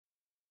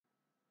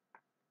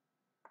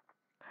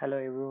Hello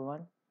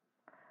everyone.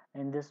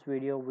 In this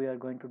video we are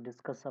going to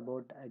discuss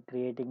about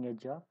creating a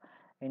job.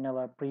 In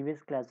our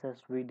previous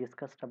classes we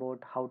discussed about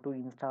how to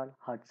install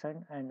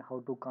Hudson and how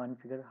to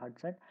configure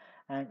Hudson,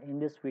 and in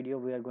this video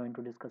we are going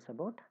to discuss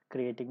about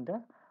creating the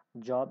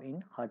job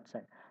in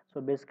Hudson. So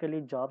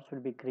basically jobs will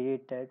be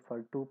created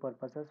for two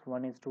purposes.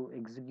 One is to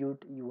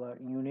execute your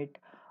unit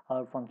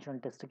or functional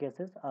test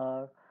cases,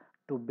 or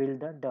to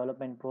build the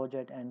development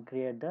project and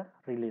create the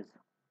release.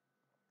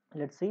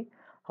 Let's see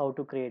how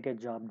to create a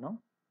job now.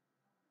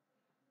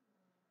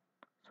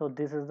 So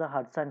this is the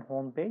Hudson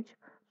home page.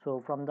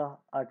 So from the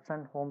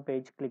Hudson home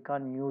page, click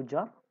on new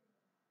job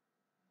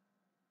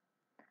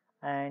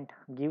and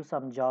give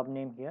some job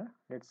name here.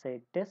 Let's say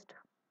test,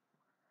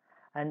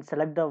 and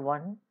select the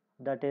one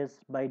that is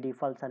by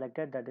default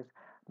selected, that is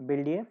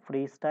build a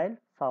freestyle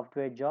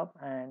software job,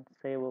 and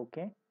say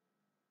OK.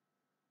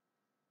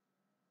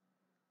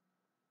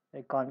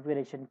 A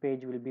configuration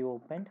page will be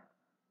opened.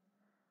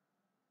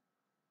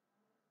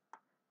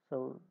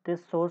 So this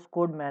source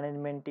code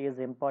management is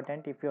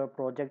important if your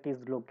project is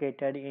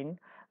located in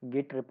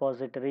Git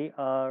repository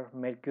or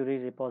Mercury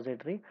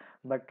repository,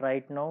 but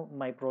right now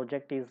my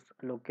project is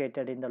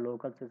located in the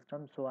local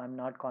system, so I'm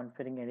not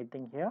configuring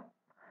anything here.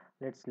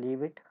 Let's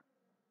leave it.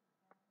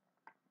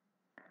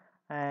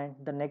 And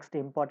the next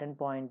important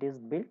point is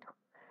build.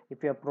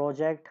 If your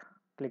project,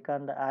 click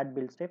on the add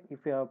build step.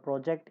 If your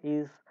project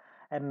is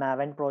a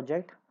Maven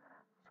project,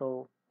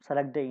 so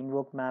select the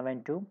invoke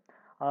Maven 2,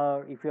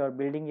 or if you are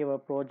building your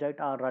project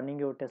or running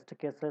your test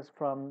cases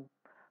from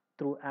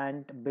through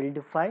ant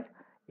build file,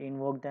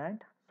 invoke that.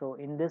 So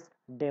in this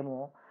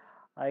demo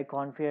I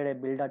configured a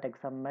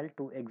build.xml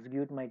to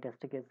execute my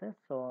test cases,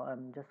 so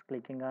I'm just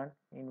clicking on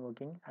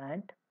invoking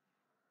ant.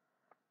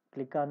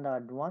 Click on the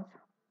advanced.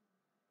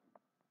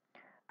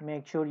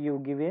 Make sure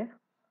you give a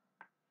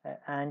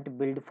ant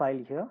build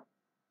file here.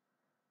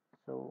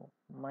 So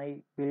my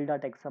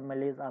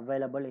build.xml is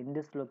available in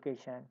this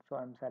location, so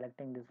I'm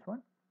selecting this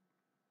one,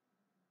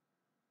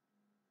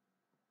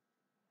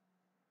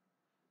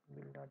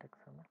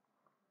 build.xml,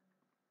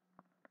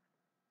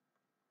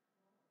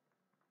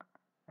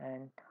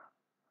 and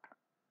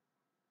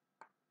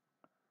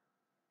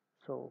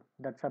so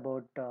that's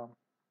about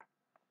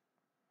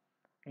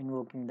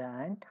invoking the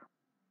ant.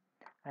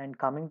 And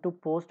coming to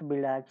post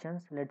build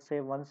actions, let's say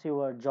once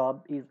your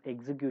job is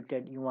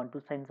executed, you want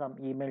to send some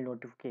email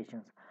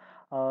notifications,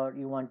 or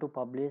you want to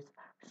publish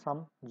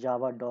some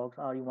Java docs,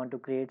 or you want to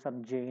create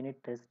some JUnit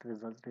test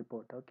results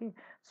report. Okay,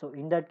 so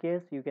in that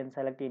case you can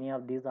select any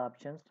of these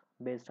options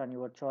based on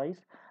your choice,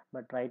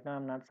 but right now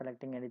I'm not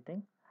selecting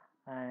anything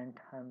and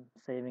I'm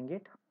saving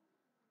it.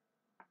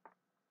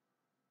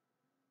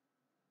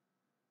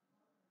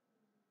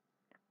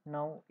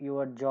 Now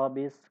your job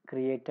is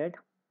created.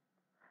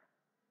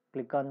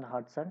 Click on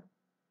Hudson.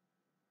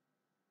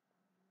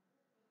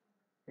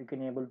 You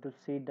can able to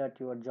see that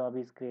your job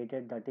is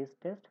created, that is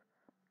test.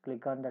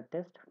 Click on the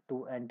test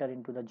to enter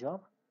into the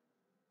job,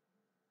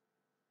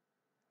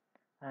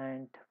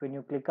 and when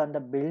you click on the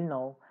build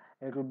now,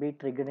 it will be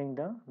triggering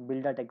the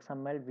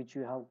build.xml which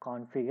you have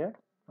configured.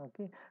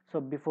 Okay, so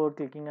before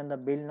clicking on the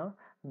build now,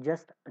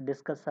 just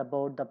discuss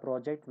about the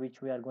project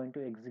which we are going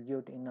to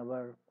execute in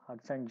our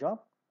Hudson job.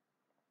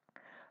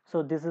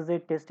 So this is a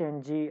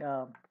test-ng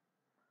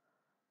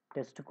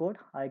test code.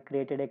 I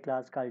created a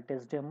class called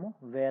test demo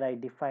where I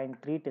defined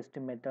three test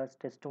methods: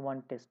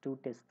 test1, test2,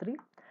 test3,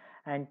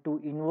 and to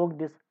invoke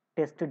this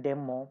test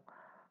demo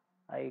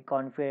I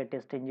configured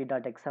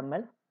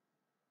testng.xml.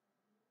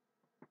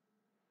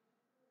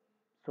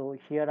 So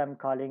here I'm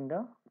calling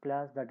the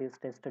class that is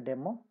test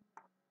demo,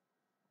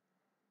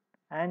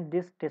 and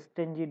this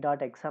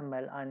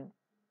testng.xml I'm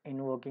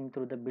invoking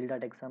through the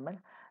build.xml,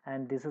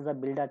 and this is the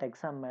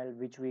build.xml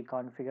which we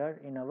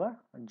configured in our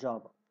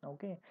job.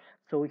 Okay,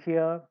 so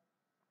here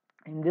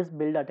in this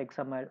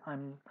build.xml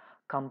I'm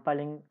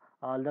compiling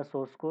all the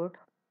source code,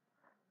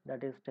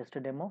 that is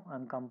test demo.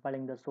 I'm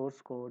compiling the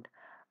source code,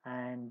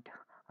 and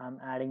I'm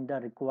adding the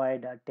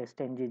required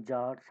testng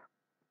jars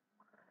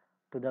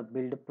to the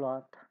build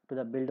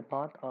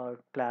path or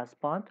class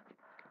path,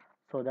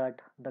 so that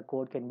the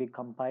code can be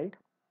compiled.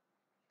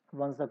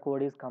 Once the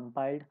code is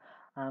compiled,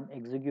 I'm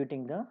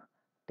executing the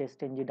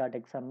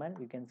testng.xml.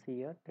 You can see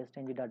here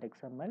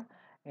testng.xml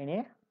in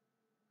a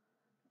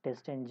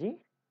testng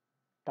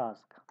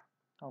task.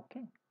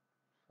 Okay,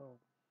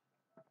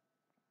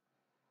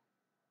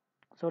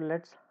 so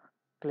let's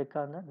click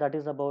on that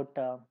is about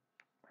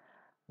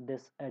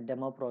this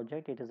demo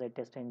project. It is a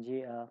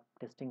testng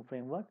testing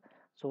framework.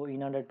 So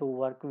in order to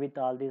work with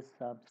all this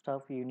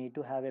stuff, you need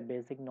to have a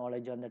basic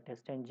knowledge on the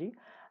testng,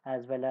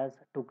 as well as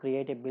to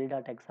create a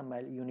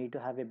build.xml you need to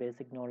have a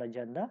basic knowledge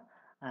on the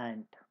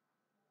ant.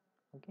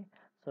 Okay,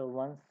 so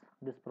once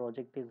this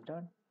project is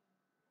done,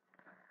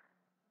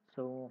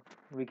 so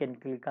we can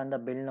click on the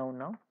build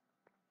now.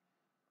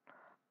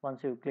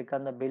 Once you click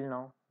on the build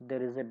now,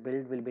 there is a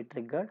build will be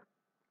triggered.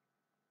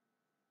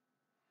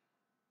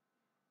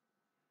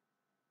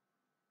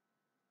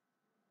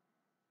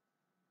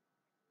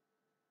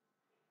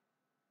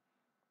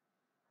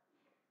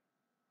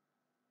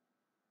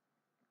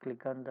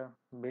 click on the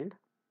build.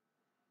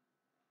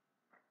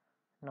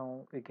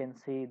 Now you can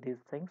see these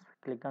things.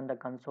 Click on the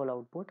console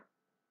output.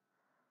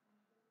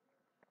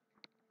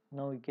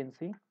 Now you can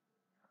see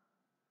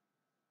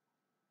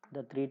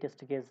the 3 test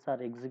cases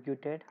are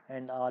executed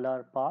and all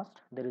are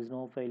passed. There is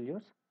no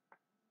failures,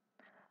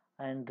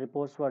 and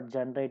reports were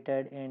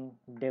generated in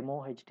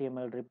demo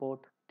HTML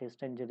report,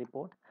 test-ng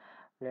report.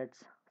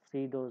 Let's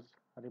see those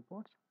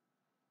reports.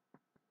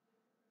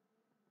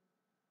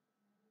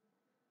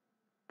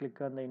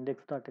 Click on the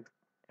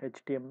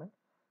index.html.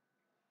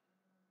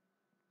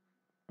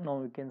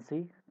 Now you can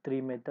see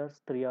 3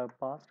 methods, 3 are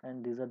passed,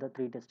 and these are the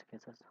 3 test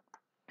cases.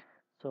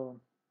 So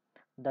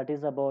that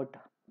is about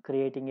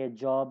creating a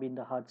job in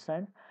the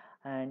Hudson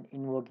and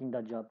invoking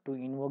the job. To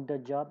invoke the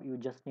job, you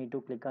just need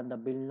to click on the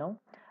build now,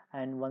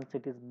 and once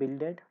it is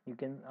builded, you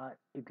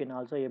can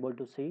also able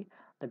to see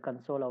the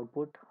console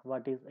output,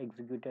 what is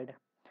executed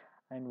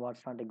and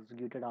what's not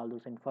executed, all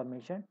those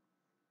information.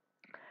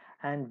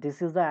 And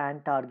this is the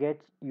AND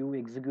targets you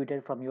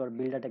executed from your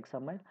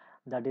build.xml.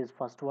 That is,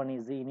 first one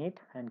is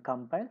init and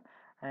compile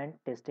and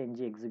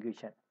test-ng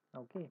execution.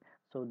 Okay,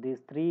 so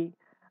these three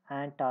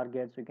AND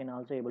targets you can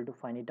also able to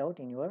find it out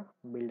in your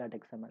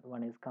build.xml.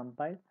 One is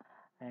compile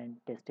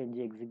and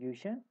test-ng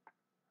execution,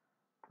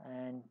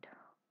 and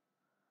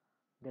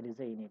there is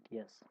a init.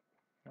 Yes.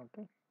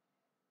 Okay,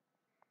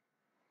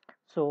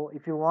 so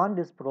if you want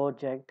this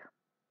project,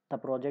 the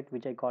project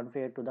which I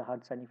configured to the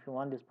Hudson, if you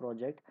want this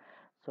project,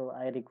 so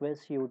I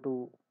request you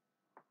to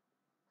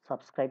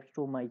subscribe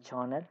to my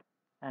channel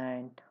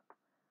and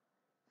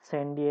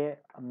send a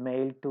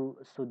mail to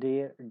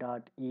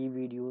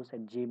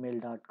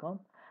sudhir.evideos@gmail.com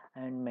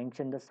and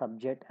mention the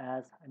subject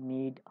as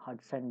need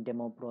Hudson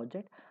demo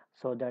project,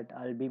 so that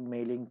I'll be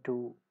mailing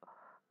to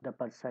the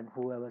person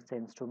whoever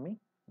sends to me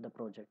the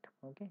project.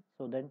 Okay,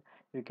 so then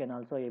you can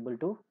also able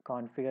to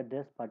configure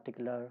this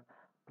particular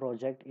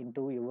project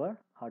into your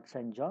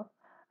Hudson job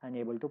and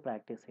able to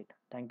practice it.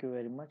 Thank you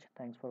very much.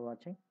 Thanks for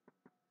watching.